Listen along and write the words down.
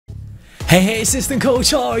Hey, assistant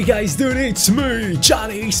coach, how are you guys doing? It's me,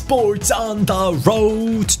 CaniSports, on the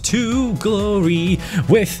road to glory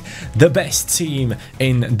with the best team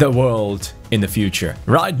in the world in the future.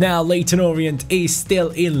 Right now, Leyton Orient is still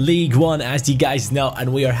in League One, as you guys know,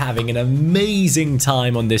 and we are having an amazing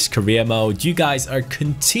time on this career mode. You guys are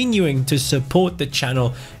continuing to support the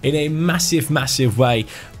channel in a massive way.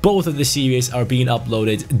 Both of the series are being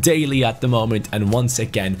uploaded daily at the moment, and once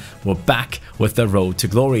again, we're back with the road to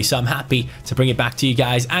glory. So I'm happy to bring it back to you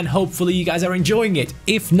guys, and hopefully you guys are enjoying it.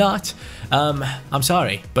 If not, I'm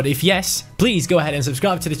sorry. But if yes, please go ahead and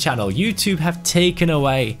subscribe to the channel. YouTube have taken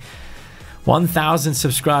away 1,000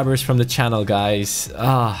 subscribers from the channel, guys.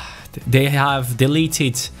 They have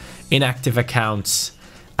deleted inactive accounts,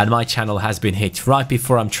 and my channel has been hit right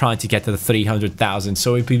before I'm trying to get to the 300,000.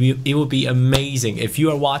 So it would be amazing if you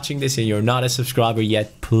are watching this and you're not a subscriber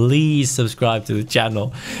yet. Please subscribe to the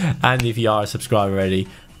channel, and if you are a subscriber already,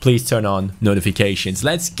 please turn on notifications.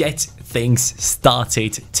 Let's get things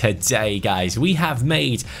started today, guys. We have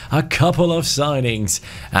made a couple of signings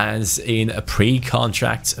as in a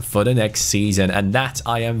pre-contract for the next season, and that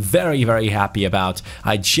I am very happy about.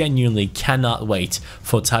 I genuinely cannot wait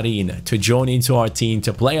for Tarin to join into our team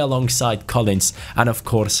to play alongside Collins, and of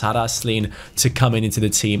course Haraslin to come into the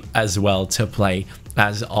team as well to play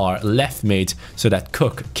as our left mid, so that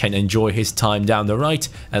Cook can enjoy his time down the right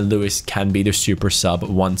and Lewis can be the super sub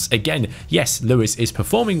once again. Yes, Lewis is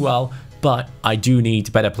performing well, but I do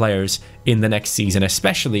need better players in the next season,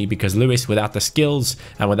 especially because Lewis, without the skills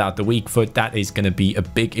and without the weak foot, that is going to be a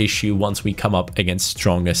big issue once we come up against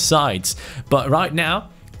stronger sides. But right now,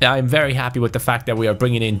 I'm very happy with the fact that we are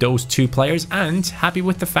bringing in those two players, and happy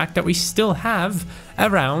with the fact that we still have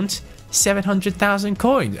around 700,000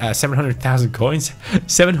 coins. 700,000 coins?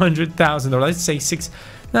 700,000, or let's say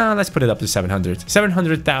let's put it up to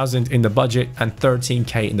 700,000 in the budget and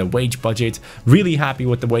 13k in the wage budget. Really happy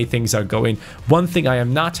with the way things are going. One thing I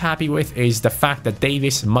am not happy with is the fact that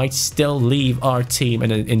Davis might still leave our team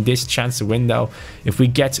in this transfer window. If we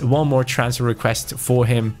get one more transfer request for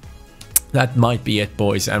him, that might be it,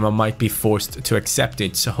 boys, and I might be forced to accept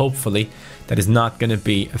it. So hopefully that is not going to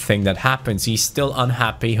be a thing that happens. He's still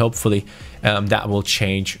unhappy. Hopefully that will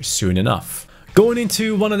change soon enough. Going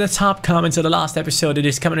into one of the top comments of the last episode, it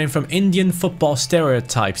is coming in from Indian Football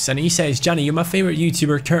Stereotypes, and he says, "Johnny, you're my favorite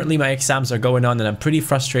YouTuber. Currently my exams are going on and I'm pretty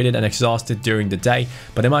frustrated and exhausted during the day,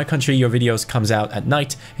 but in my country your videos comes out at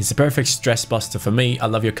night. It's a perfect stress buster for me. I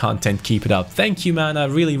love your content. Keep it up." Thank you, man. I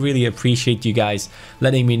really appreciate you guys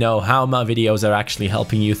letting me know how my videos are actually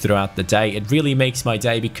helping you throughout the day. It really makes my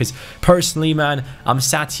day, because personally, man, I'm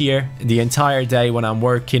sat here the entire day when I'm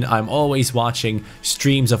working. I'm always watching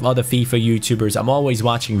streams of other FIFA YouTubers. I'm always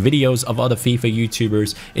watching videos of other FIFA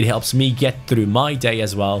YouTubers. It helps me get through my day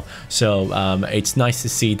as well. So it's nice to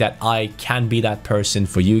see that I can be that person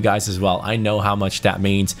for you guys as well. I know how much that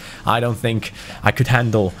means. I don't think I could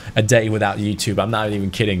handle a day without YouTube. I'm not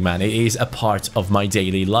even kidding, man. It is a part of my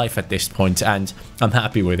daily life at this point, and I'm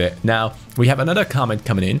happy with it. Now, we have another comment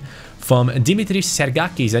coming in from Dimitris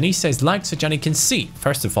Sergakis, and he says, "Like so Johnny can see."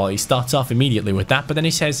 First of all, he starts off immediately with that, but then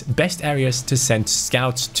he says, "Best areas to send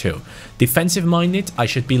scouts to. Defensive minded, I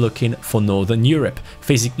should be looking for Northern Europe.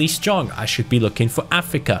 Physically strong, I should be looking for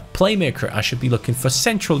Africa. Playmaker, I should be looking for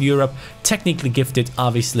Central Europe. Technically gifted,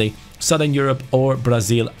 obviously, Southern Europe or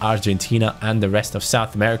Brazil, Argentina, and the rest of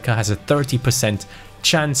South America has a 30%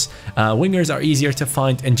 chance. Wingers are easier to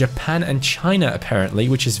find in Japan and China apparently,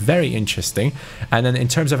 which is very interesting. And then in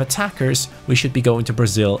terms of attackers, we should be going to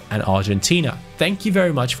Brazil and Argentina." Thank you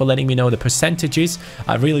very much for letting me know the percentages.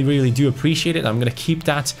 I really do appreciate it. I'm going to keep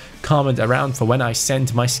that comment around for when I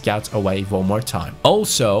send my scouts away one more time.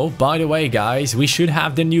 Also, by the way, guys, we should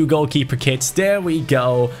have the new goalkeeper kits. There we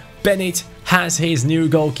go. Bennett has his new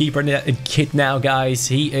goalkeeper kit now, guys.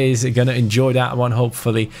 He is gonna enjoy that one,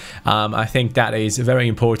 hopefully. I think that is very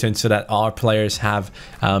important, so that our players have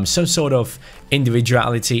some sort of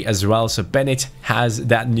individuality as well. So Bennett has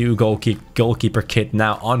that new goalkeeper kit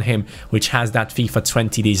now on him, which has that FIFA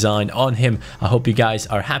 20 design on him. I hope you guys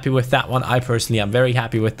are happy with that one. I personally am very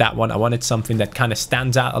happy with that one. I wanted something that kind of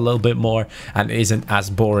stands out a little bit more and isn't as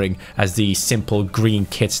boring as the simple green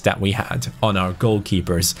kits that we had on our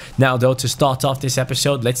goalkeepers. Now though, to start off this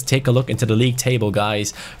episode, let's take a look into the league table,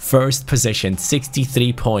 guys. First position,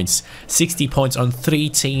 63 points. 60 points on 3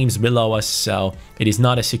 teams below us, so it is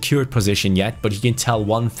not a secured position yet, but you can tell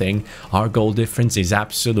one thing: our goal difference is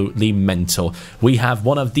absolutely mental. We have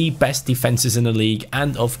one of the best defenses in the league,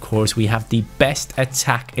 and of course we have the best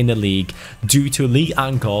attack in the league due to Lee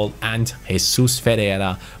Angol and Jesus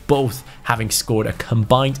Ferreira both having scored a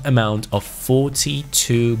combined amount of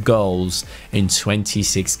 42 goals in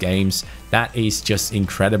 26 games. That is just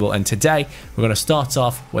incredible. And today we're going to start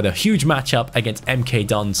off with a huge matchup against MK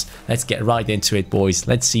Dons. Let's get right into it, boys.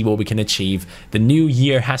 Let's see what we can achieve. The new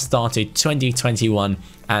year has started, 2021,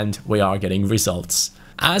 and we are getting results.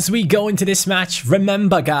 As we go into this match,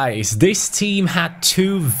 remember guys, this team had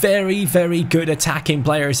two very good attacking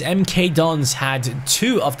players. MK Dons had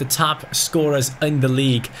two of the top scorers in the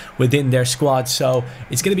league within their squad, so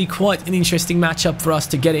it's going to be quite an interesting matchup for us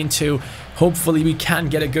to get into. Hopefully we can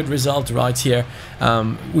get a good result right here.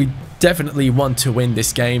 We definitely want to win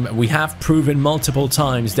this game. We have proven multiple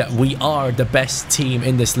times that we are the best team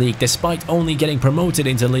in this league. Despite only getting promoted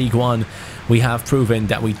into League One, we have proven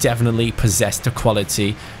that we definitely possess the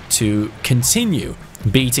quality to continue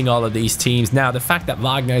beating all of these teams. Now, the fact that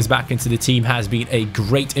Wagner is back into the team has been a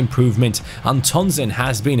great improvement. Antonsen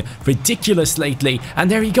has been ridiculous lately, and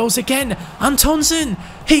there he goes again. Antonsen,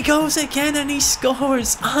 he goes again and he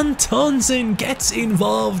scores. Antonsen gets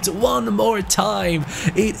involved one more time.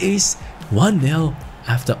 It is 1-0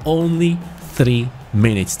 after only 3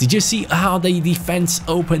 minutes. Did you see how the defense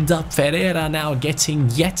opened up? Ferreira now getting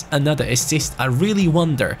yet another assist. I really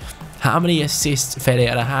wonder how many assists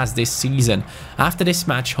Ferreira has this season. After this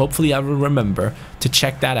match, hopefully I will remember to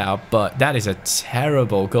check that out, but that is a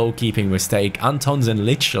terrible goalkeeping mistake. Antonsen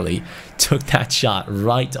literally took that shot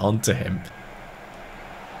right onto him.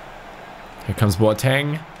 Here comes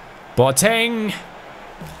Boateng. Boateng!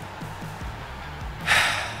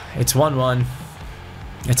 It's 1-1.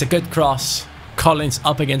 It's a good cross. Collins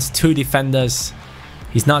up against two defenders.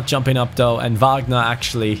 He's not jumping up though, and Wagner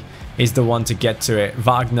actually is the one to get to it.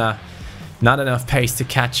 Wagner, not enough pace to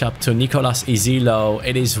catch up to Nicolas Isilo.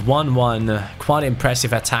 It is 1-1. Quite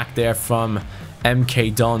impressive attack there from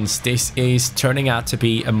MK Dons. This is turning out to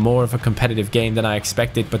be a more of a competitive game than I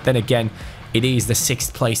expected, but then again, it is the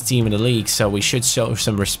 6th place team in the league, so we should show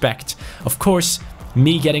some respect. Of course,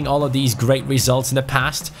 me getting all of these great results in the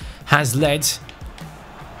past has led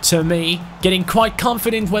to me getting quite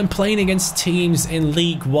confident when playing against teams in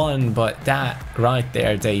League One, but that right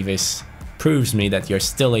there, Davis, proves me that you're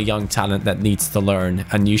still a young talent that needs to learn,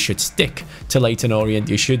 and you should stick to Leyton Orient.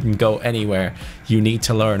 You shouldn't go anywhere. You need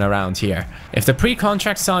to learn around here. If the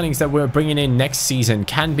pre-contract signings that we're bringing in next season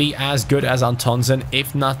can be as good as Antonsen,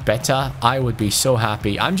 if not better, I would be so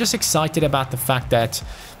happy. I'm just excited about the fact that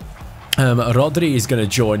Rodri is going to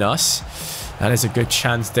join us. That is a good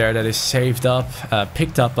chance there that is saved up,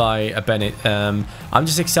 picked up by Bennett. I'm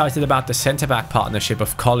just excited about the centre-back partnership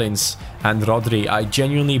of Collins and Rodri. I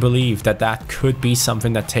genuinely believe that that could be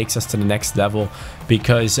something that takes us to the next level,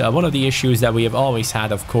 because one of the issues that we have always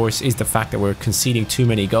had, of course, is the fact that we're conceding too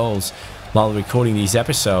many goals while recording these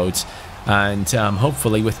episodes. And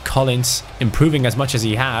hopefully with Collins improving as much as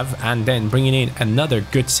he have, and then bringing in another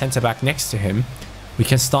good centre-back next to him, we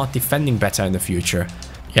can start defending better in the future.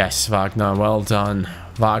 Yes, Wagner, well done.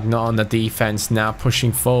 Wagner on the defense, now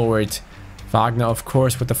pushing forward. Wagner, of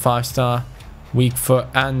course, with the 5-star weak foot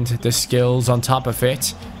and the skills on top of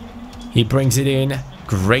it. He brings it in.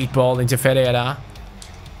 Great ball into Ferreira.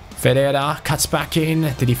 Ferreira cuts back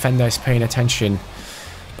in. The defender is paying attention.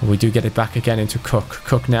 But we do get it back again into Cook.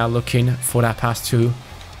 Cook now looking for that pass to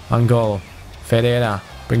Angol. Ferreira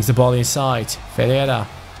brings the ball inside. Ferreira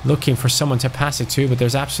looking for someone to pass it to, but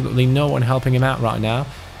there's absolutely no one helping him out right now,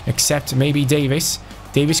 except maybe Davis.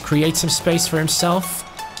 Davis creates some space for himself.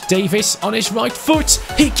 Davis on his right foot.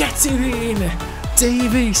 He gets it in.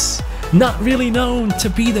 Davis, not really known to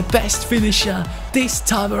be the best finisher this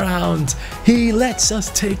time around. He lets us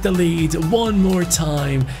take the lead one more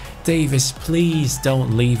time. Davis, please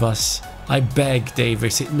don't leave us. I beg,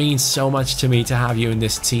 Davis. It means so much to me to have you in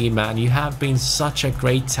this team, man. You have been such a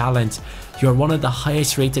great talent. You're one of the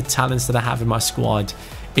highest rated talents that I have in my squad.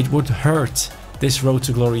 It would hurt this road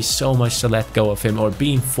to glory so much to let go of him, or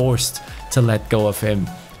being forced to let go of him.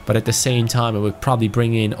 But at the same time, it would probably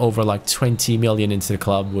bring in over like 20 million into the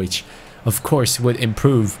club, which of course would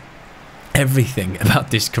improve everything about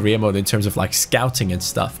this career mode in terms of like scouting and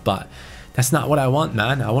stuff. But that's not what I want,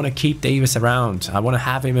 man. I want to keep Davis around. I want to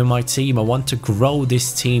have him in my team. I want to grow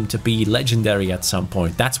this team to be legendary at some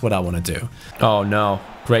point. That's what I want to do. Oh no.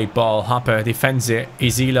 Great ball. Hopper defends it.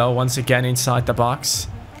 Isilo once again inside the box.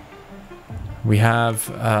 We have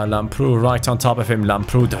Lamproux right on top of him.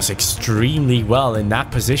 Lamproux does extremely well in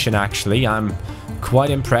that position, actually. I'm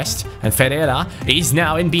quite impressed. And Ferreira is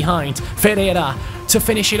now in behind. Ferreira to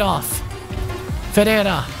finish it off.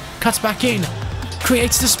 Ferreira cuts back in,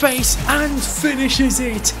 creates the space and finishes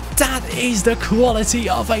it. That is the quality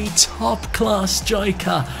of a top-class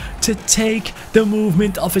striker, to take the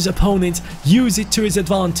movement of his opponent, use it to his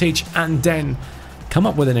advantage, and then come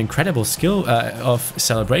up with an incredible skill of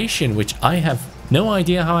celebration, which I have no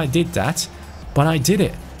idea how I did that, but I did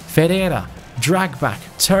it. Ferreira, drag back,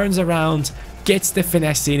 turns around, gets the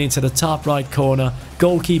finesse in into the top right corner.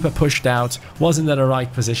 Goalkeeper pushed out, wasn't in the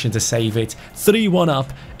right position to save it. 3-1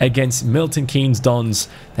 up against Milton Keynes Dons.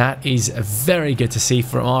 That is very good to see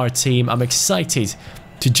from our team. I'm excited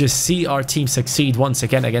to just see our team succeed once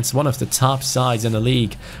again against one of the top sides in the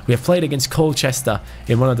league. We have played against Colchester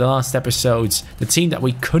in one of the last episodes, the team that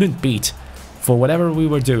we couldn't beat. For whatever we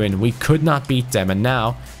were doing, we could not beat them, and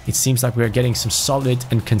now it seems like we're getting some solid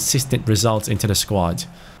and consistent results into the squad.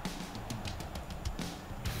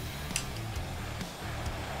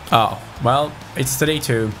 Oh, well, it's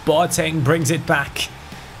 3-2. Boateng brings it back.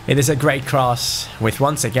 It is a great cross with,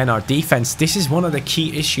 once again, our defense. This is one of the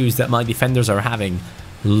key issues that my defenders are having.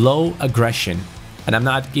 Low aggression. And I'm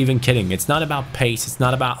not even kidding. It's not about pace. It's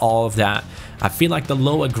not about all of that. I feel like the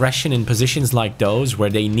low aggression in positions like those where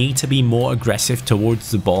they need to be more aggressive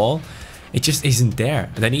towards the ball, it just isn't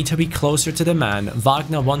there. They need to be closer to the man.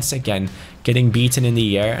 Wagner once again getting beaten in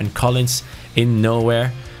the air and Collins in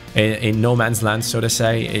nowhere. In no man's land, so to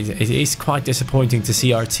say. It is quite disappointing to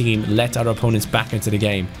see our team let our opponents back into the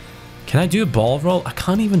game. Can I do a ball roll? I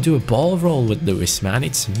can't even do a ball roll with Lewis, man.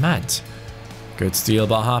 It's mad. Good steal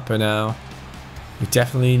by Harper now. We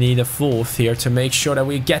definitely need a fourth here to make sure that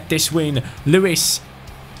we get this win. Lewis.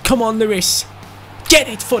 Come on, Lewis. Get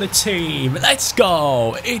it for the team. Let's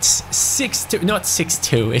go. It's 6-2. Not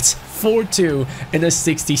 6-2. It's 4-2 in the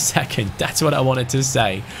 62nd. That's what I wanted to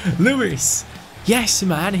say. Lewis. Yes,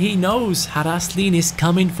 man, he knows Haraslin is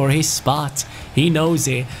coming for his spot. He knows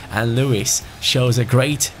it, and Lewis shows a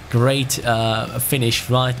great finish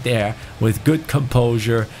right there with good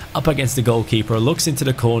composure up against the goalkeeper, looks into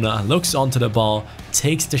the corner, looks onto the ball,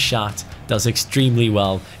 takes the shot, does extremely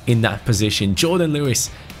well in that position. Jordan Lewis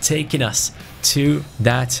taking us to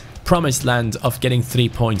that promised land of getting 3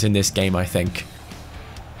 points in this game, I think.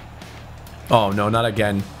 Oh, no, not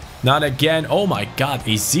again. Not again. Oh my god,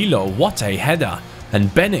 Isilo, what a header.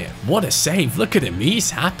 And Bennett, what a save. Look at him.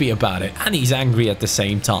 He's happy about it. And he's angry at the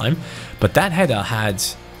same time. But that header had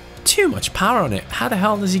too much power on it. How the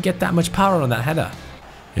hell does he get that much power on that header?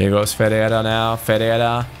 Here goes Ferreira now.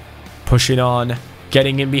 Ferreira pushing on.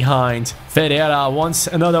 Getting in behind. Ferreira wants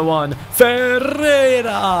another one.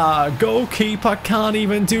 Ferreira! Goalkeeper can't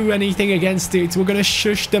even do anything against it. We're going to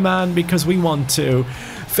shush the man because we want to.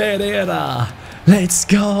 Ferreira. Let's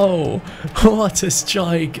go! What a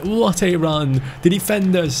strike, what a run. The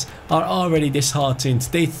defenders are already disheartened.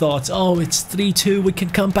 They thought, oh, it's 3-2, we can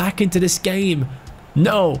come back into this game.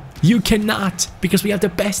 No, you cannot, because we have the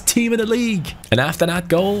best team in the league. And after that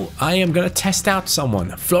goal, I am going to test out someone.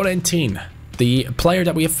 Florentin, the player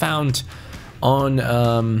that we have found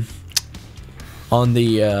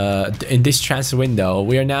in this transfer window.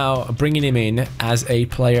 We are now bringing him in as a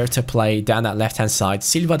player to play down that left hand side.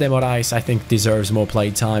 Silva de Moraes, I think, deserves more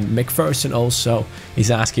play time. McPherson also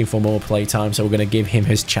is asking for more play time, so we're going to give him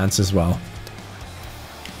his chance as well.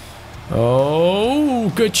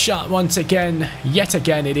 Oh, good shot once again. Yet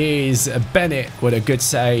again it is Bennett with a good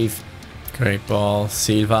save. Great ball.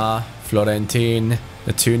 Silva, Florentin,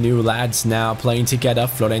 the two new lads now playing together.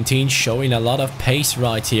 Florentin showing a lot of pace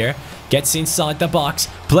right here. Gets inside the box,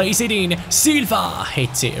 plays it in. Silva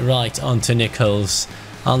hits it right onto Nichols.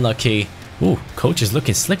 Unlucky. Ooh, coach is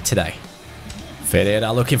looking slick today.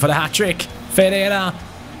 Ferreira looking for the hat-trick. Ferreira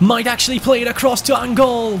might actually play it across to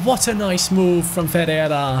Angol. What a nice move from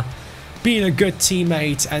Ferreira. Being a good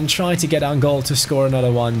teammate and trying to get Angol to score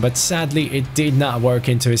another one. But sadly, it did not work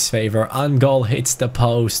into his favor. Angol hits the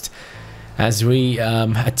post as we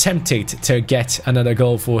attempted to get another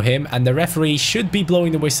goal for him, and the referee should be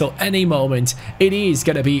blowing the whistle any moment. It is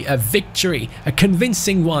going to be a victory, a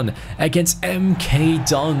convincing one against MK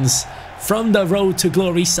Dons. From the road to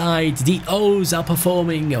glory side, the O's are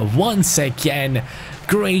performing once again.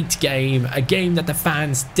 Great game, a game that the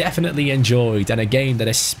fans definitely enjoyed, and a game that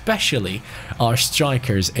especially our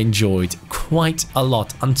strikers enjoyed quite a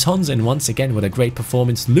lot. Antonsen once again with a great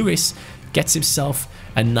performance. Lewis gets himself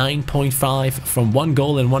a 9.5 from 1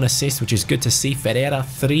 goal and 1 assist, which is good to see. Ferreira,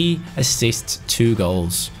 3 assists, 2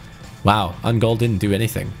 goals. Wow, Angol didn't do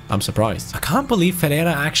anything. I'm surprised. I can't believe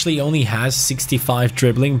Ferreira actually only has 65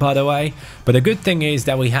 dribbling, by the way. But the good thing is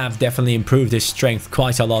that we have definitely improved his strength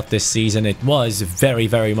quite a lot this season. It was very,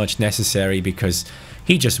 very much necessary because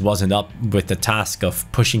he just wasn't up with the task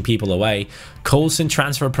of pushing people away. Coulson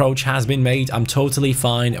transfer approach has been made. I'm totally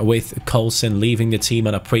fine with Coulson leaving the team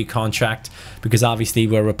on a pre-contract because obviously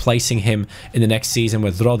we're replacing him in the next season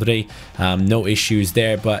with Rodri. No issues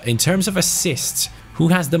there. But in terms of assists, who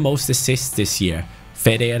has the most assists this year?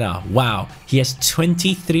 Ferreira. Wow, he has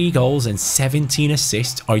 23 goals and 17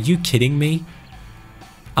 assists. Are you kidding me?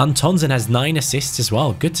 Antonsen has 9 assists as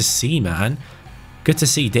well. Good to see, man. Good to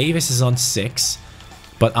see. Davis is on 6.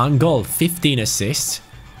 But Angol, 15 assists,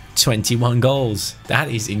 21 goals. That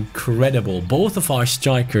is incredible. Both of our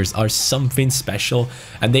strikers are something special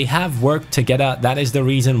and they have worked together. That is the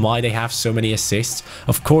reason why they have so many assists.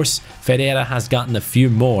 Of course, Ferreira has gotten a few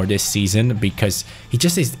more this season because he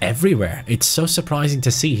just is everywhere. It's so surprising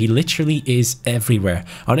to see. He literally is everywhere.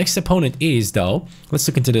 Our next opponent is, though, let's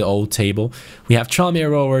look into the old table. We have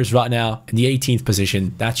Tranmere Rovers right now in the 18th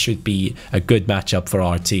position. That should be a good matchup for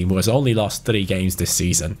our team, who has only lost 3 games this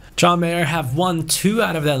season. Tranmere have won 2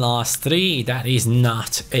 out of their last 3. That is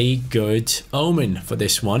not a good omen for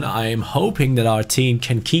this one. I am hoping that our team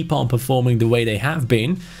can keep on performing the way they have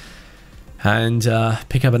been and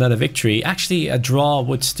pick up another victory. Actually, a draw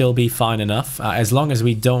would still be fine enough as long as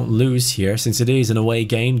we don't lose here. Since it is an away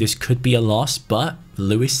game, this could be a loss, but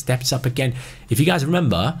Lewis steps up again. If you guys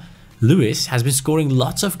remember, Lewis has been scoring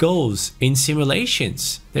lots of goals in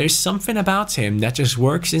simulations. There's something about him that just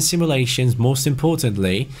works in simulations, most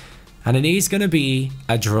importantly, and it is going to be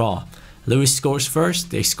a draw. Lewis scores first,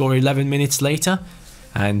 they score 11 minutes later,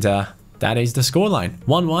 and that is the scoreline.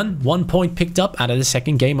 1-1, 1 point picked up out of the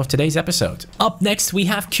second game of today's episode. Up next, we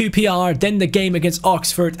have QPR, then the game against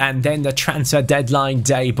Oxford, and then the transfer deadline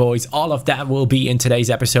day, boys. All of that will be in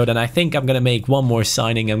today's episode, and I think I'm going to make one more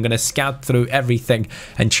signing. I'm going to scout through everything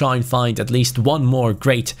and try and find at least one more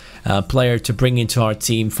great player to bring into our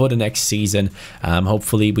team for the next season.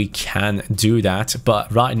 Hopefully, we can do that,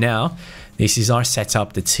 but right now, this is our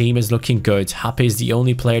setup. The team is looking good. Happy is the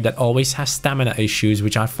only player that always has stamina issues,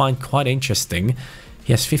 which I find quite interesting.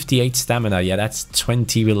 He has 58 stamina. Yeah, that's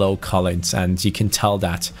 20 below Collins, and you can tell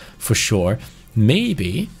that for sure.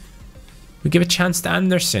 Maybe we give a chance to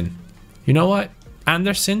Anderson. You know what?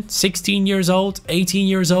 Anderson, 16 years old, 18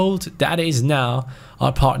 years old. That is now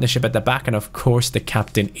our partnership at the back. And of course, the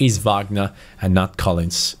captain is Wagner and not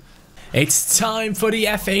Collins. It's time for the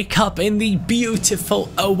FA Cup in the beautiful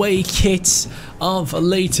away kits of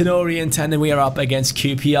Leyton Orient, and we are up against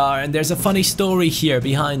QPR. And there's a funny story here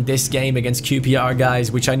behind this game against QPR,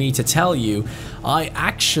 guys, which I need to tell you.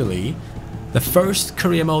 The first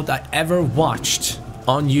career mode I ever watched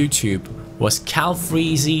on YouTube was Cal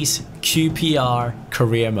Freezy's QPR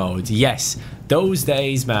career mode. Yes, those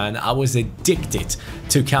days, man, I was addicted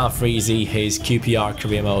to Cal Freezy, his QPR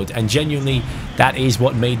career mode, and genuinely that is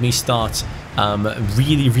what made me start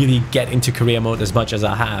really get into career mode as much as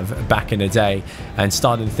I have back in the day, and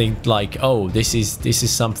started to think like, oh, this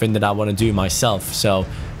is something that I want to do myself. So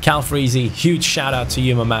Cal Freezy, huge shout out to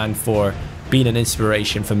you, my man, for being an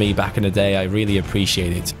inspiration for me back in the day. I really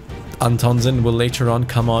appreciate it. Antonsen will later on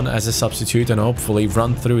come on as a substitute and hopefully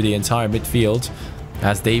run through the entire midfield,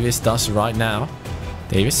 as Davis does right now.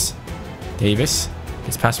 Davis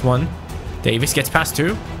gets past 1. Davis gets past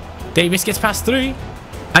 2. Davis gets past 3.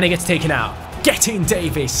 And he gets taken out. Get in,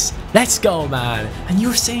 Davis. Let's go, man. And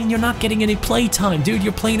you're saying you're not getting any play time. Dude,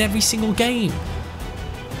 you're playing every single game.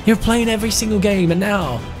 You're playing every single game. And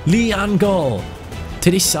now, Lee Angol to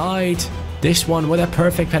decide this one with a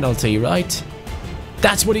perfect penalty, right?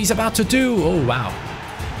 That's what he's about to do. Oh, wow.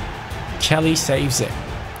 Kelly saves it.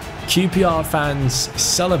 QPR fans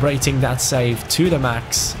celebrating that save to the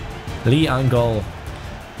max. Lee Angol,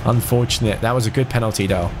 unfortunate. That was a good penalty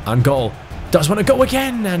though. Angol does want to go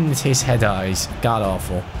again, and his header is god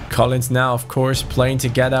awful. Collins now, of course, playing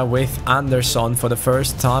together with Anderson for the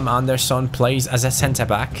first time. Anderson plays as a centre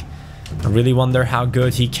back. I really wonder how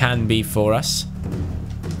good he can be for us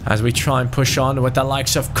as we try and push on with the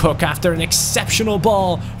likes of Cook after an exceptional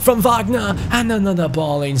ball from Wagner, and another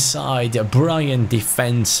ball inside. Brian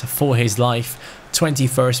defends for his life.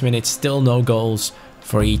 21st minute, still no goals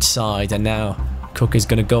for each side, and now Cook is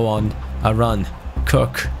going to go on a run.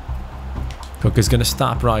 Cook is going to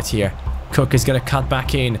stop right here. Cook is going to cut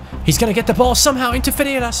back in. He's going to get the ball somehow into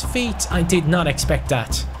Ferreira's feet. I did not expect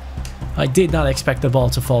that. I did not expect the ball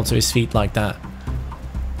to fall to his feet like that.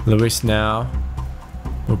 Lewis now.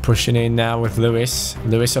 We're pushing in now with Lewis.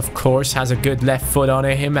 Lewis, of course, has a good left foot on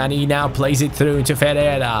him, and he now plays it through to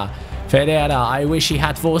Ferreira. Ferreira, I wish he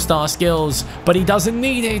had 4-star skills, but he doesn't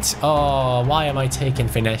need it. Oh, why am I taking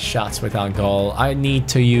finesse shots with Angol? I need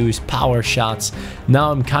to use power shots.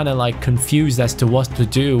 Now I'm kind of like confused as to what to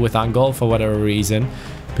do with Angol for whatever reason,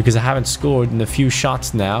 because I haven't scored in a few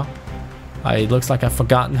shots now. It looks like I've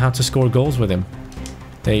forgotten how to score goals with him.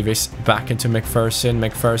 Davis back into McPherson.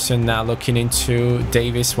 McPherson now looking into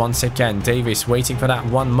Davis once again. Davis waiting for that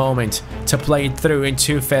one moment to play it through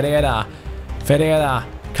into Ferreira. Ferreira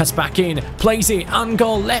cuts back in, plays it, on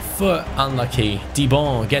goal, left foot, unlucky.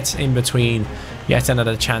 Dibon gets in between. Yet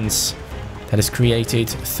another chance that is created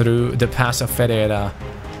through the pass of Ferreira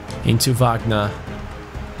into Wagner.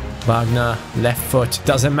 Wagner, left foot,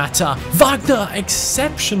 doesn't matter. Wagner,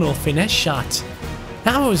 exceptional finesse shot.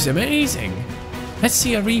 That was amazing. Let's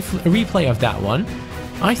see a replay of that one.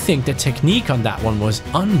 I think the technique on that one was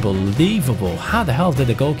unbelievable. How the hell did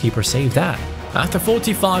the goalkeeper save that? After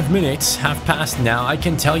 45 minutes have passed now, I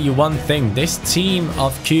can tell you one thing. This team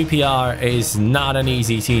of QPR is not an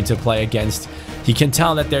easy team to play against. You can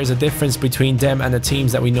tell that there's a difference between them and the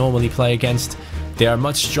teams that we normally play against. They are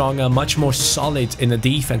much stronger, much more solid in the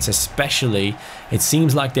defense especially. It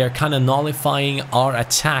seems like they're kind of nullifying our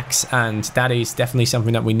attacks, and that is definitely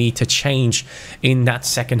something that we need to change in that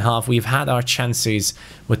second half. We've had our chances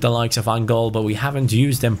with the likes of Angol, but we haven't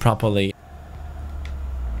used them properly.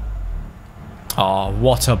 Oh,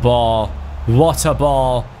 what a ball. What a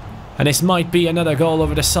ball. And this might be another goal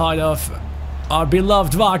over the side of our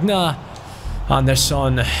beloved Wagner.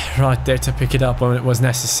 Anderson right there to pick it up when it was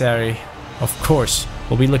necessary. Of course,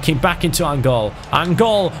 we'll be looking back into Angol.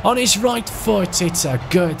 Angol on his right foot. It's a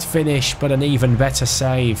good finish, but an even better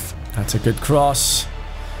save. That's a good cross.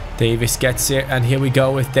 Davis gets it, and here we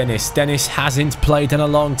go with Dennis. Dennis hasn't played in a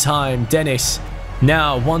long time. Dennis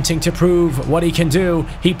now wanting to prove what he can do.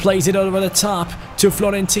 He plays it over the top to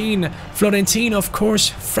Florentin. Florentin, of course,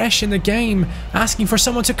 fresh in the game, asking for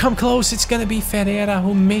someone to come close. It's going to be Ferreira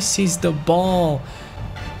who misses the ball.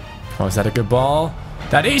 Oh, is that a good ball?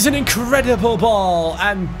 That is an incredible ball,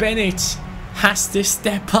 and Bennett has to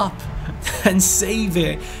step up and save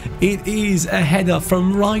it. It is a header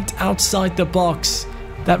from right outside the box.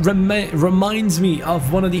 That reminds me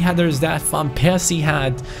of one of the headers that Van Persie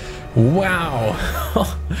had. Wow,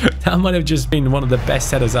 that might have just been one of the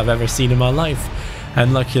best headers I've ever seen in my life.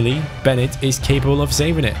 And luckily, Bennett is capable of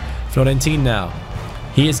saving it. Florentin now.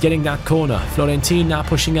 He is getting that corner. Florentin now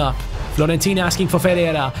pushing up. Florentin asking for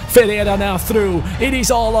Ferreira. Ferreira now through. It is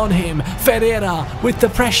all on him. Ferreira with the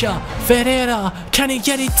pressure. Ferreira, can he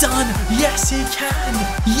get it done? Yes, he can.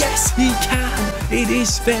 Yes, he can. It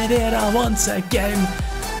is Ferreira once again.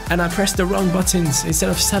 And I pressed the wrong buttons. Instead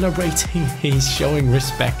of celebrating, he's showing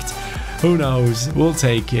respect. Who knows? We'll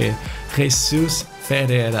take it. Jesus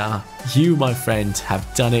Ferreira, you, my friend,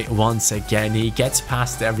 have done it once again. He gets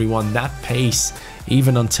past everyone. That pace,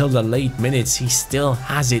 even until the late minutes, he still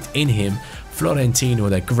has it in him. Florentin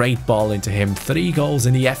with a great ball into him. 3 goals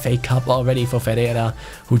in the FA Cup already for Ferreira,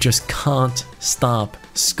 who just can't stop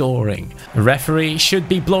scoring. The referee should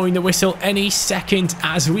be blowing the whistle any second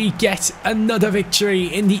as we get another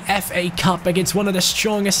victory in the FA Cup against one of the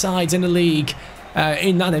strongest sides in the league.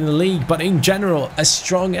 Not in the league, but in general, a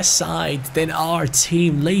stronger side than our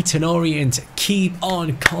team. Leyton Orient keep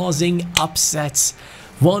on causing upsets.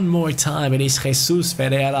 One more time, it is Jesus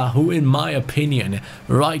Ferreira who, in my opinion,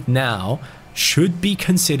 right now, should be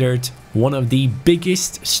considered one of the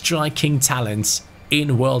biggest striking talents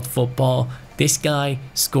in world football. This guy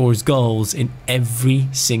scores goals in every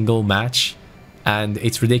single match, and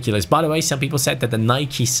it's ridiculous. By the way, some people said that the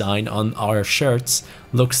Nike sign on our shirts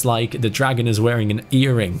looks like the dragon is wearing an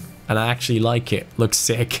earring, and I actually like it. Looks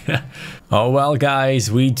sick. Oh well,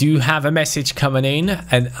 guys, we do have a message coming in,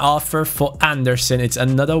 an offer for Anderson. It's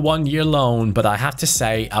another 1-year loan, but I have to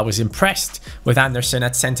say I was impressed with Anderson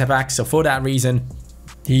at centre back, so for that reason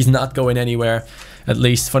he's not going anywhere, at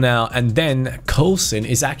least for now. And then Coulson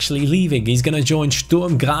is actually leaving. He's going to join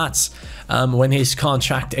Sturm Graz when his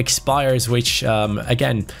contract expires, which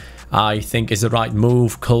again, I think is the right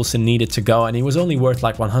move. Coulson needed to go, and he was only worth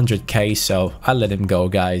like 100k, so I'll let him go,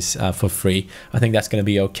 guys, for free. I think that's going to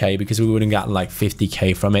be okay, because we wouldn't gotten like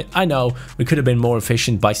 50k from it. I know we could have been more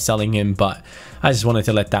efficient by selling him, but I just wanted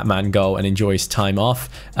to let that man go and enjoy his time off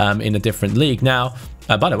in a different league. Now,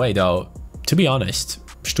 by the way, though, to be honest,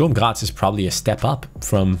 Sturm Graz is probably a step up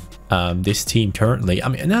from this team currently. I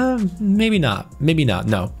mean, no, maybe not. Maybe not.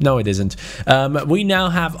 No, it isn't. We now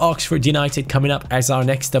have Oxford United coming up as our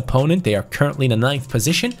next opponent. They are currently in the 9th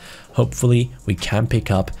position. Hopefully, we can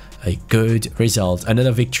pick up a good result.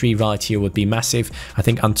 Another victory right here would be massive. I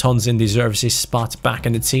think Antonsen deserves his spot back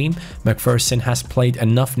in the team. McPherson has played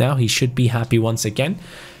enough now. He should be happy once again.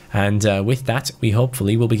 And with that, we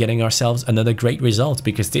hopefully will be getting ourselves another great result,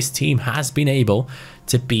 because this team has been able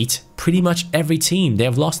to beat pretty much every team. They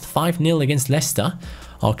have lost 5-0 against Leicester.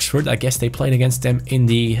 Oxford, I guess they played against them in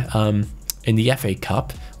the FA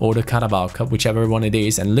Cup or the Carabao Cup, whichever one it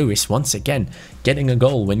is. And Lewis once again getting a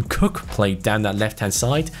goal when Cook played down that left hand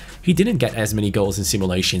side. He didn't get as many goals in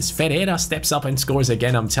simulations. Ferreira steps up and scores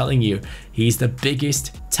again. I'm telling you, he's the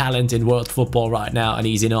biggest talent in world football right now, and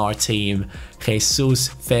he's in our team. Jesus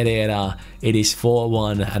Ferreira. It is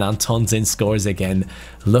 4-1 and Antonsen scores again.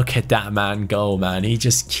 Look at that man go, man. He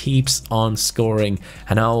just keeps on scoring.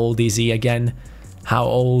 And how old is he again? How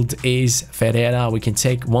old is Ferreira? We can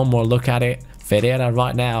take one more look at it. Ferreira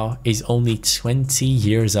right now is only 20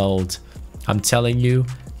 years old. I'm telling you,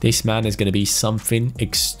 this man is going to be something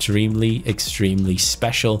extremely, extremely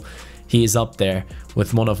special. He is up there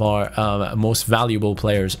with one of our most valuable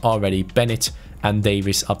players already. Bennett and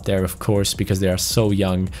Davis up there, of course, because they are so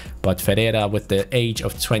young. But Ferreira, with the age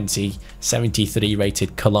of 20, 73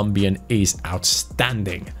 rated Colombian, is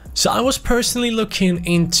outstanding. So I was personally looking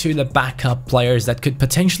into the backup players that could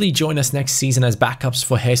potentially join us next season as backups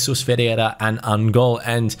for Jesus Ferreira and Angol,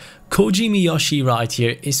 and Koji Miyoshi right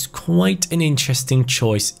here is quite an interesting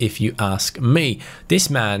choice if you ask me. This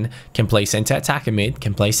man can play centre attacker mid,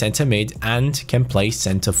 can play centre mid, and can play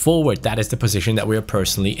centre forward. That is the position that we are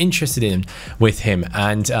personally interested in with him.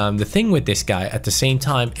 And the thing with this guy at the same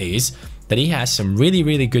time is that he has some really,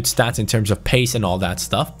 really good stats in terms of pace and all that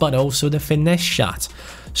stuff, but also the finesse shot.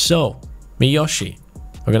 So, Miyoshi,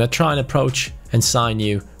 we're going to try and approach and sign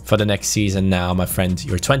you for the next season now, my friend.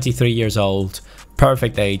 You're 23 years old,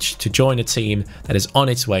 perfect age to join a team that is on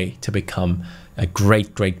its way to become a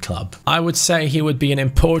great, great club. I would say he would be an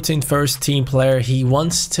important first team player. He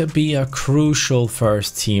wants to be a crucial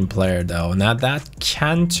first team player though. Now that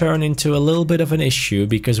can turn into a little bit of an issue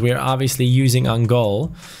because we're obviously using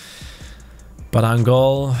Angol. But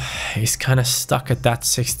Angol is kind of stuck at that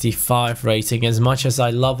 65 rating. As much as I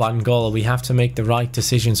love Angol, we have to make the right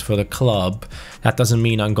decisions for the club. That doesn't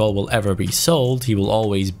mean Angol will ever be sold. He will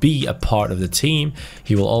always be a part of the team.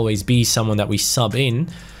 He will always be someone that we sub in,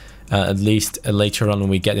 at least later on when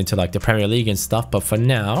we get into like the Premier League and stuff. But for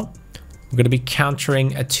now, we're going to be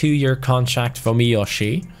countering a 2-year contract for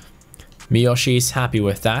Miyoshi. Miyoshi is happy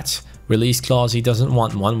with that. Release clause, he doesn't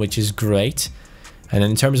want one, which is great. And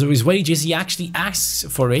in terms of his wages, he actually asks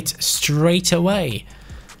for it straight away.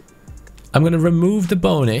 I'm going to remove the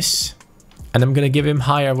bonus and I'm going to give him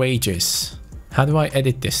higher wages. How do I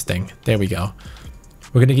edit this thing? There we go.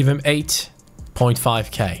 We're going to give him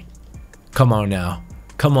 8.5k. Come on now.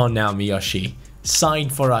 Come on now, Miyoshi. Sign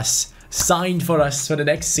for us. Sign for us for the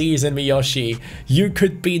next season, Miyoshi. You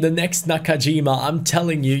could be the next Nakajima. I'm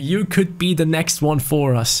telling you, you could be the next one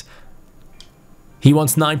for us. He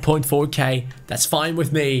wants 9.4k. That's fine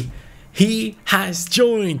with me. He has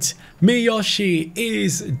joined. Miyoshi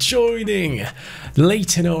is joining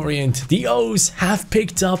Leyton Orient. The O's have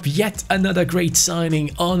picked up yet another great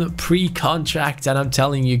signing on pre-contract. And I'm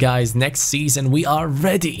telling you guys, next season we are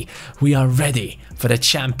ready. We are ready for the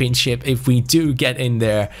championship if we do get in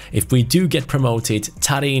there. If we do get promoted,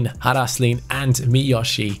 Tarin, Haraslin and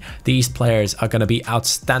Miyoshi, these players are going to be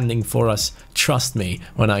outstanding for us. Trust me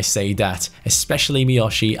when I say that. Especially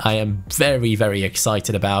Miyoshi, I am very, very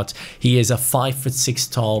excited about. He is a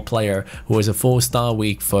 5'6" tall player who is a 4-star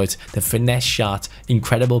weak foot, the finesse shot,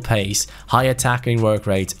 incredible pace, high attacking work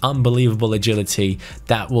rate, unbelievable agility.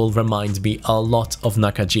 That will remind me a lot of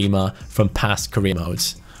Nakajima from past career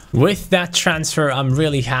modes. With that transfer, I'm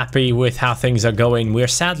really happy with how things are going. We're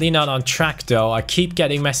sadly not on track though. I keep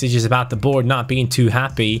getting messages about the board not being too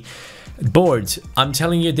happy. Board, I'm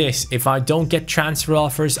telling you this, if I don't get transfer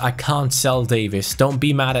offers, I can't sell Davis. Don't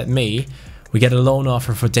be mad at me. We get a loan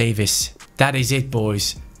offer for Davis. That is it,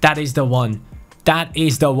 boys. That is the one. That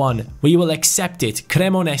is the one. We will accept it.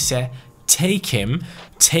 Cremonese, take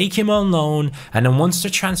him on loan, and then once the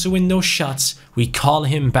transfer window shuts, we call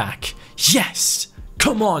him back. Yes!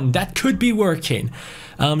 Come on, that could be working.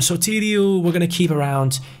 So Tiryu, we're going to keep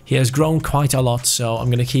around. He has grown quite a lot, so I'm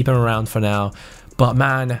going to keep him around for now. But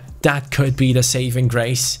man, that could be the saving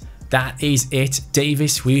grace. That is it.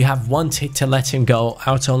 Davis, we have wanted to let him go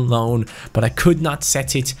out on loan, but I could not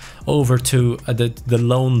set it over to the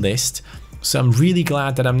loan list. So I'm really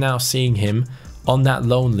glad that I'm now seeing him on that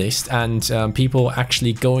loan list and people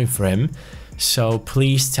actually going for him. So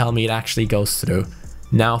please tell me it actually goes through.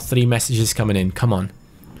 Now 3 messages coming in. Come on.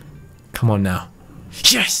 Come on now.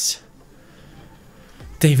 Yes!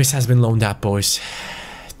 Davis has been loaned out, boys.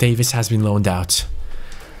 Davis has been loaned out.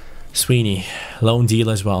 Sweeney, loan deal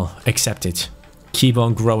as well. Accepted. Keep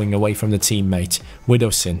on growing away from the teammate.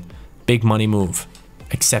 Widowson, big money move.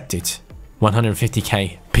 accept it.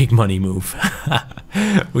 150k, big money move.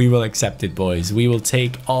 We will accept it, boys. We will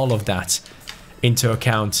take all of that into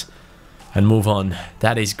account and move on.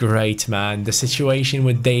 That is great, man. The situation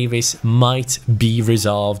with Davis might be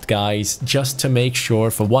resolved, guys. Just to make sure,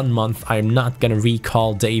 for 1 month, I'm not going to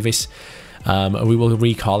recall Davis. We will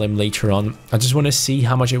recall him later on. I just want to see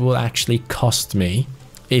how much it will actually cost me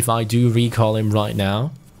if I do recall him right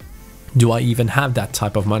now. Do I even have that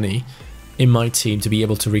type of money in my team to be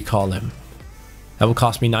able to recall him? That will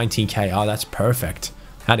cost me 19k. Oh, that's perfect.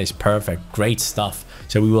 That is perfect. Great stuff.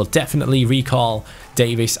 So we will definitely recall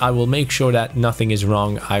Davis. I will make sure that nothing is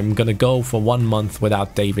wrong. I'm going to go for 1 month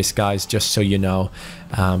without Davis, guys, just so you know.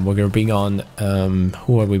 We're going to bring on,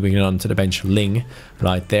 who are we bringing on to the bench? Ling,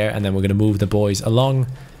 right there. And then we're going to move the boys along.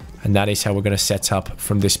 And that is how we're going to set up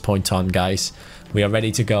from this point on, guys. We are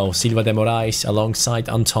ready to go. Silva de Moraes alongside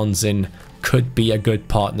Antonsen could be a good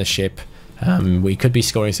partnership. We could be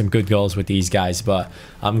scoring some good goals with these guys, but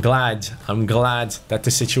I'm glad that the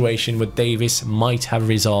situation with Davis might have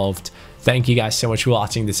resolved. Thank you guys so much for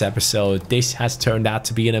watching this episode. This has turned out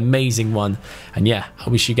to be an amazing one. And yeah, I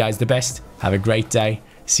wish you guys the best. Have a great day.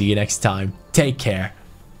 See you next time. Take care.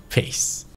 Peace.